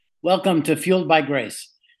Welcome to Fueled by Grace.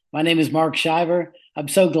 My name is Mark Shiver. I'm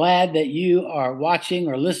so glad that you are watching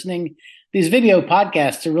or listening. These video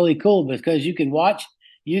podcasts are really cool because you can watch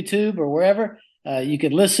YouTube or wherever. You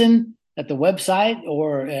can listen at the website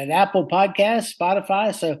or at Apple Podcasts,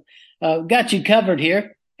 Spotify. So got you covered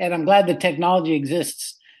here. And I'm glad the technology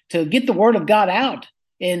exists to get the word of God out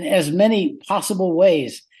in as many possible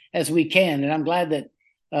ways as we can. And I'm glad that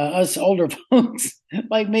us older folks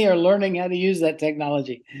like me are learning how to use that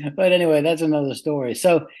technology. But anyway, that's another story.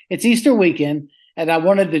 So it's Easter weekend, and I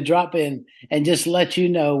wanted to drop in and just let you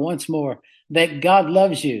know once more that God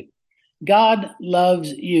loves you. God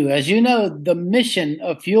loves you. As you know, the mission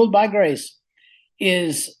of Fueled by Grace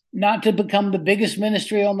is not to become the biggest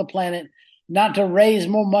ministry on the planet, not to raise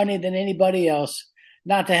more money than anybody else,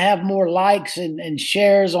 not to have more likes and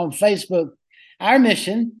shares on Facebook. Our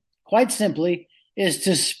mission, quite simply, is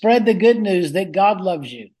to spread the good news that God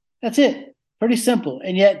loves you. That's it. Pretty simple.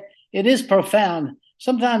 And yet it is profound.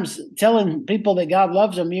 Sometimes telling people that God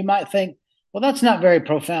loves them, you might think, well, that's not very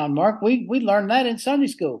profound, Mark. We learned that in Sunday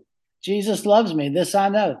school. Jesus loves me. This I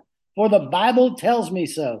know. For the Bible tells me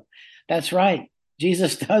so. That's right.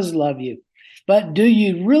 Jesus does love you. But do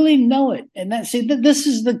you really know it? And this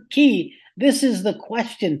is the key. This is the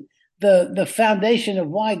question, the foundation of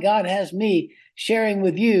why God has me sharing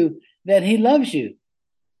with you that he loves you.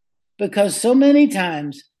 Because so many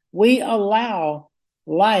times we allow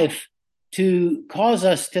life to cause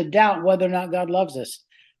us to doubt whether or not God loves us.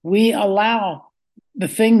 We allow the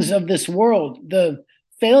things of this world, the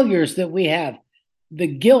failures that we have, the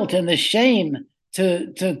guilt and the shame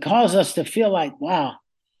to cause us to feel like, wow,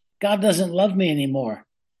 God doesn't love me anymore,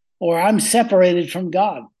 or I'm separated from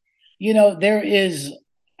God. You know, there is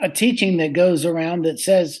a teaching that goes around that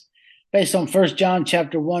says, based on 1 John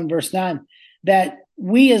chapter 1, verse 9, that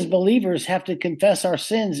we as believers have to confess our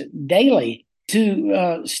sins daily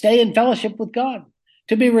to stay in fellowship with God,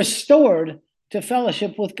 to be restored to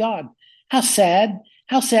fellowship with God. How sad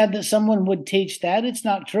that someone would teach that. It's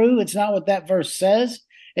not true. It's not what that verse says.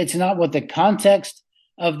 It's not what the context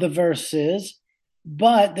of the verse is.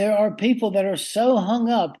 But there are people that are so hung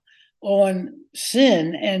up on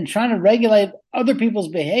sin and trying to regulate other people's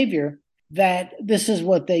behavior that this is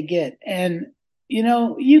what they get. And, you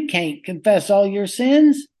know, you can't confess all your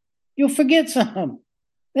sins. You'll forget some.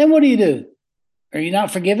 Then what do? Are you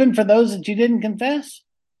not forgiven for those that you didn't confess?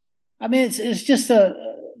 I mean, it's just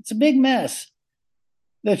it's a big mess.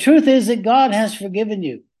 The truth is that God has forgiven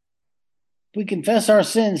you. If we confess our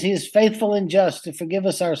sins, he is faithful and just to forgive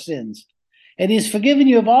us our sins. And he's forgiven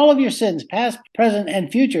you of all of your sins, past, present, and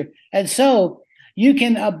future. And so you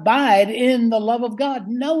can abide in the love of God,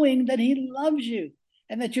 knowing that he loves you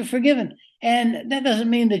and that you're forgiven. And that doesn't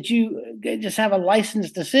mean that you just have a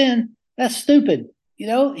license to sin. That's stupid. You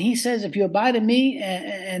know, he says, if you abide in me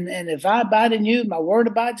and if I abide in you, my word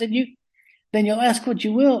abides in you, then you'll ask what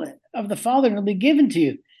you will of the Father and it'll be given to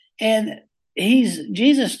you. And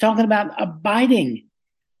Jesus talking about abiding,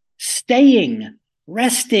 staying,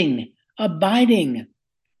 resting, abiding,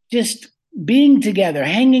 just being together,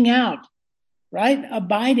 hanging out, right?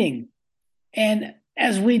 Abiding. And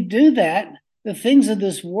as we do that, the things of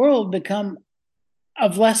this world become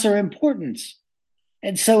of lesser importance.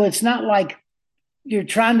 And so it's not like you're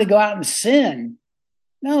trying to go out and sin.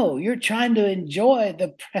 No, you're trying to enjoy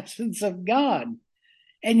the presence of God.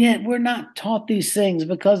 And yet we're not taught these things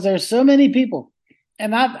because there's so many people.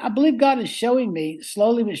 And I believe God is showing me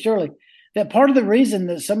slowly but surely that part of the reason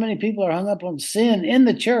that so many people are hung up on sin in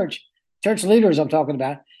the church leaders I'm talking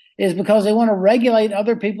about, is because they want to regulate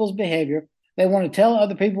other people's behavior. They want to tell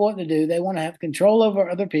other people what to do. They want to have control over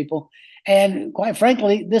other people. And quite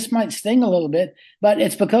frankly, this might sting a little bit, but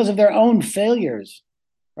it's because of their own failures,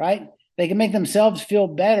 right? They can make themselves feel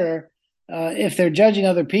better if they're judging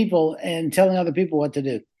other people and telling other people what to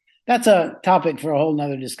do. That's a topic for a whole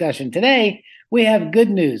nother discussion. Today, we have good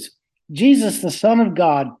news. Jesus, the Son of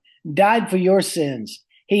God, died for your sins.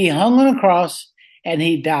 He hung on a cross and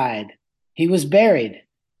he died. He was buried.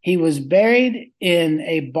 He was buried in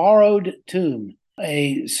a borrowed tomb,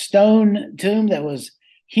 a stone tomb that was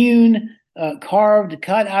hewn, carved,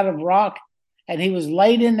 cut out of rock, and he was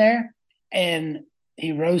laid in there and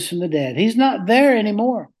he rose from the dead. He's not there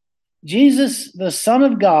anymore. Jesus, the Son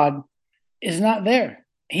of God, is not there.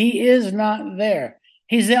 He is not there.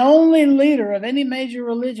 He's the only leader of any major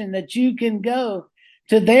religion that you can go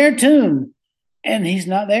to their tomb and he's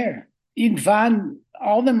not there. You can find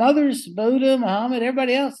all them others, Buddha, Muhammad,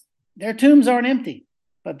 everybody else, their tombs aren't empty.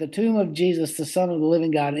 But the tomb of Jesus, the Son of the living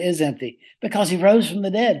God, is empty because he rose from the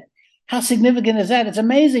dead. How significant is that? It's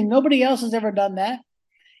amazing. Nobody else has ever done that.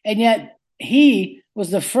 And yet he was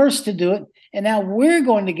the first to do it. And now we're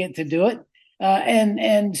going to get to do it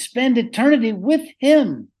and spend eternity with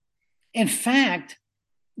him. In fact,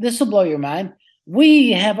 this will blow your mind.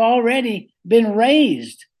 We have already been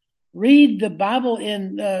raised. Read the Bible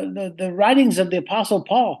in the writings of the Apostle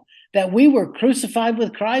Paul, that we were crucified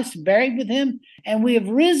with Christ, buried with him, and we have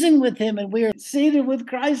risen with him, and we are seated with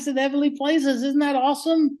Christ in heavenly places. Isn't that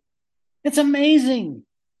awesome? It's amazing.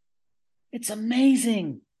 It's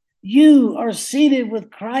amazing. You are seated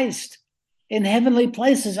with Christ in heavenly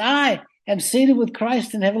places. I am seated with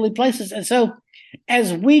Christ in heavenly places. And so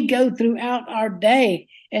as we go throughout our day,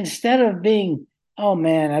 instead of being, oh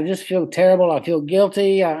man, I just feel terrible, I feel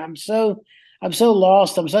guilty, I'm so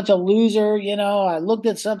lost, I'm such a loser, I looked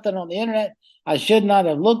at something on the internet I should not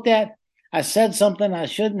have looked at, I said something I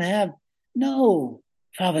shouldn't have. No,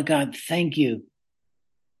 Father God, thank you.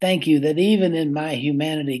 Thank you that even in my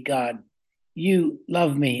humanity, God, you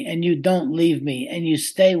love me and you don't leave me and you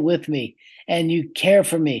stay with me and you care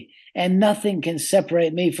for me, and nothing can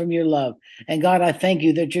separate me from your love. And God, I thank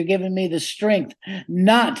you that you're giving me the strength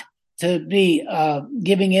not to be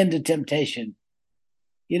giving in to temptation.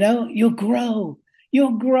 You'll grow,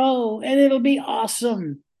 and it'll be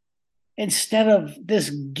awesome. Instead of this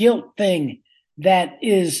guilt thing that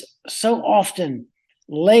is so often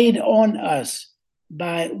laid on us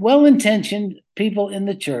by well-intentioned people in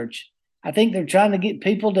the church. I think they're trying to get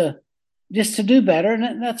people to do better,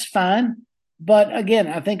 and that's fine. But again,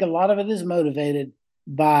 I think a lot of it is motivated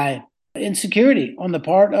by insecurity on the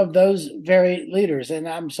part of those very leaders. And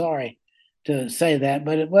I'm sorry to say that,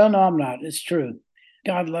 but no, I'm not. It's true.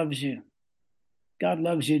 God loves you. God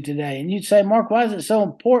loves you today. And you'd say, Mark, why is it so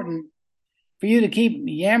important for you to keep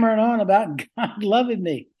yammering on about God loving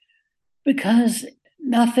me? Because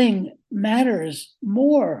nothing matters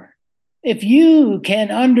more. If you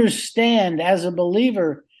can understand as a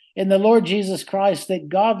believer in the Lord Jesus Christ that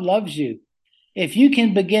God loves you, if you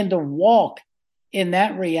can begin to walk in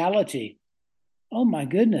that reality, oh my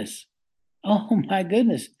goodness,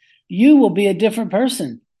 you will be a different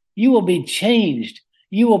person. You will be changed.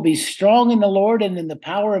 You will be strong in the Lord and in the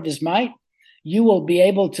power of his might. You will be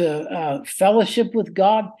able to fellowship with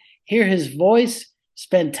God, hear his voice,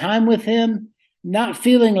 spend time with him, not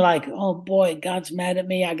feeling like, oh boy, God's mad at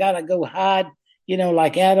me, I got to go hide.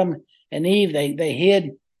 Like Adam and Eve, they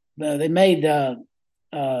hid, they made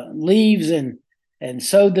leaves and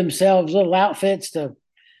sewed themselves little outfits to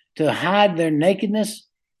hide their nakedness.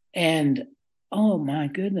 And oh my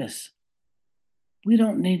goodness, we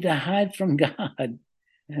don't need to hide from God.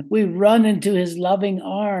 We run into his loving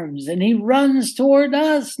arms and he runs toward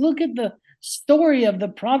us. Look at the story of the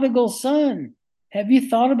prodigal son. Have you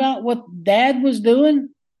thought about what dad was doing?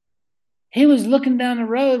 He was looking down the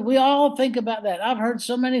road. We all think about that. I've heard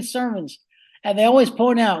so many sermons, and they always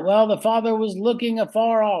point out, well, the father was looking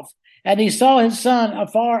afar off and he saw his son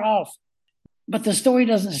afar off. But the story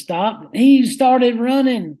doesn't stop. He started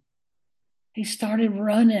running.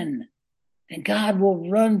 And God will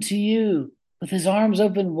run to you with his arms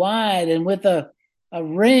open wide and with a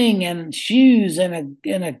ring and shoes and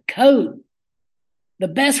a coat, the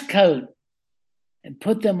best coat, and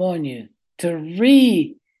put them on you to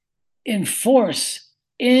reinforce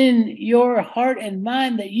in your heart and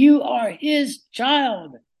mind that you are his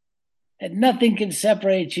child, and nothing can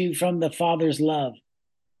separate you from the Father's love.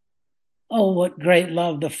 Oh, what great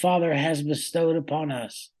love the Father has bestowed upon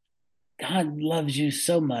us. God loves you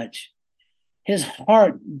so much. His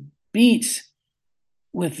heart beats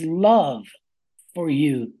with love for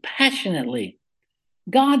you passionately.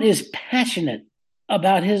 God is passionate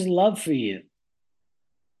about his love for you.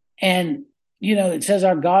 And, it says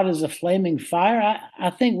our God is a flaming fire.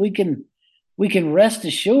 I think we can rest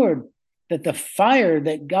assured that the fire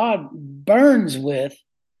that God burns with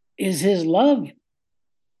is his love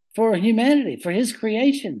for humanity, for his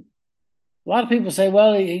creation. A lot of people say,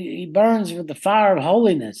 well, he burns with the fire of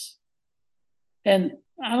holiness. And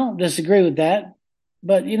I don't disagree with that.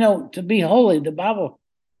 But, to be holy, the Bible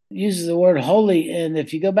uses the word holy. And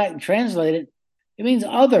if you go back and translate it, it means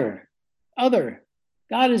other.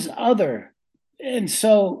 God is other. And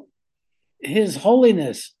so his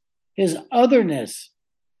holiness, his otherness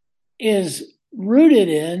is rooted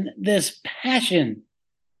in this passion,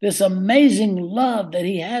 this amazing love that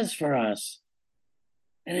he has for us.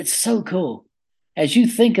 And it's so cool. As you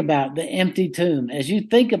think about the empty tomb, as you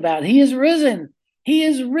think about he is risen. He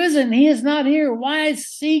is risen. He is not here. Why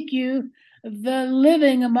seek you the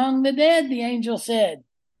living among the dead, the angel said.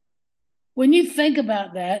 When you think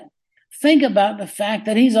about that, think about the fact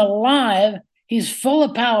that he's alive, he's full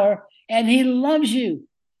of power, and he loves you.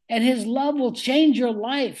 And his love will change your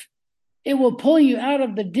life. It will pull you out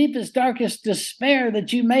of the deepest, darkest despair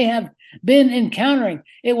that you may have been encountering.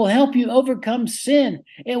 It will help you overcome sin.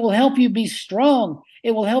 It will help you be strong.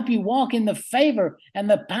 It will help you walk in the favor and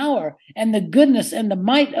the power and the goodness and the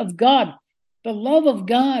might of God. The love of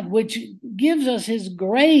God, which gives us his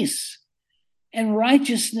grace and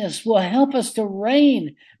righteousness, will help us to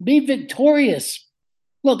reign, be victorious.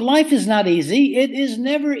 Look, life is not easy. It is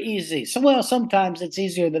never easy. Sometimes it's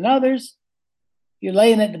easier than others. You're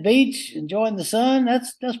laying at the beach, enjoying the sun.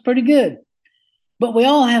 That's pretty good. But we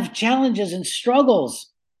all have challenges and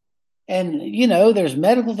struggles. And, there's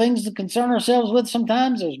medical things to concern ourselves with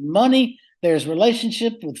sometimes. There's money. There's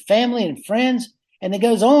relationship with family and friends. And it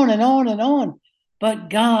goes on and on and on.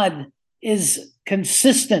 But God is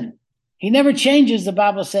consistent. He never changes, the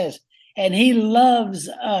Bible says. And he loves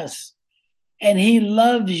us. And he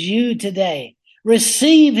loves you today.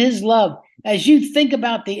 Receive his love. As you think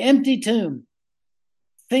about the empty tomb,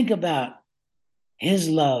 think about his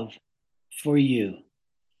love for you,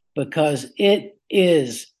 because it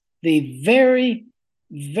is the very,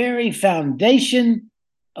 very foundation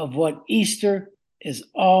of what Easter is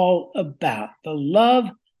all about. The love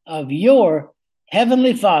of your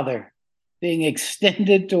Heavenly Father being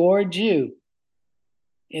extended towards you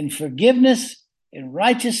in forgiveness, in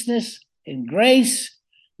righteousness, in grace,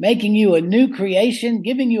 making you a new creation,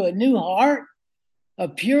 giving you a new heart, a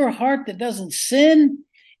pure heart that doesn't sin,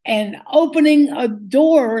 and opening a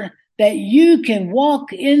door that you can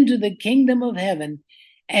walk into the kingdom of heaven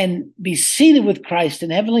and be seated with Christ in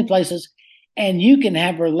heavenly places, and you can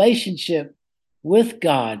have relationship with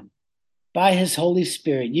God by his Holy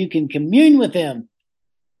Spirit. You can commune with him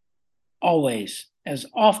always, as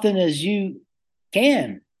often as you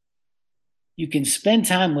can. You can spend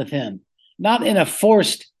time with him, not in a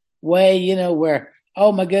forced way, where,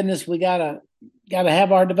 oh my goodness, we gotta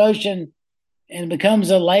have our devotion, and it becomes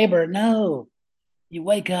a labor. No, you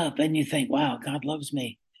wake up and you think, wow, God loves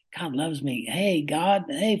me. God loves me. Hey, God.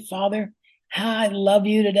 Hey, Father, I love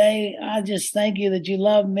you today. I just thank you that you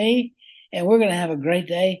love me, and we're going to have a great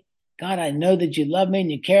day. God, I know that you love me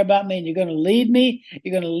and you care about me, and you're going to lead me.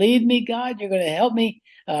 You're going to lead me, God. You're going to help me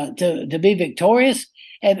to be victorious.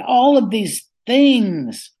 And all of these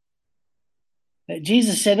things that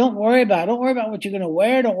Jesus said, don't worry about. Don't worry about what you're going to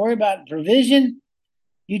wear. Don't worry about provision.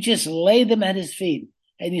 You just lay them at his feet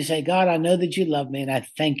and you say, God, I know that you love me, and I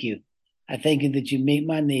thank you. I thank you that you meet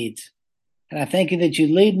my needs. And I thank you that you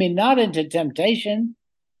lead me not into temptation,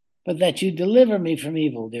 but that you deliver me from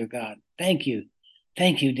evil, dear God. Thank you.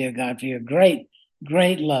 Thank you, dear God, for your great,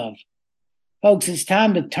 great love. Folks, it's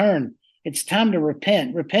time to turn. It's time to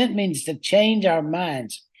repent. Repent means to change our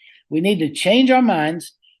minds. We need to change our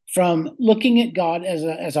minds from looking at God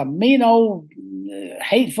as a mean old,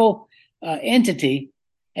 hateful entity,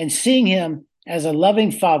 and seeing him as a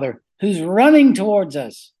loving Father who's running towards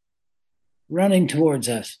us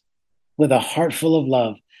with a heart full of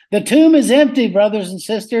love. The tomb is empty, brothers and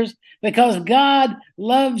sisters, because God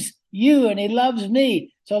loves you and he loves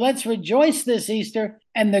me. So let's rejoice this Easter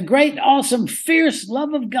and the great, awesome, fierce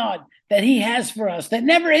love of God that he has for us that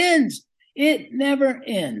never ends. It never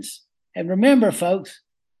ends. And remember, folks,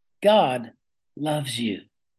 God loves you.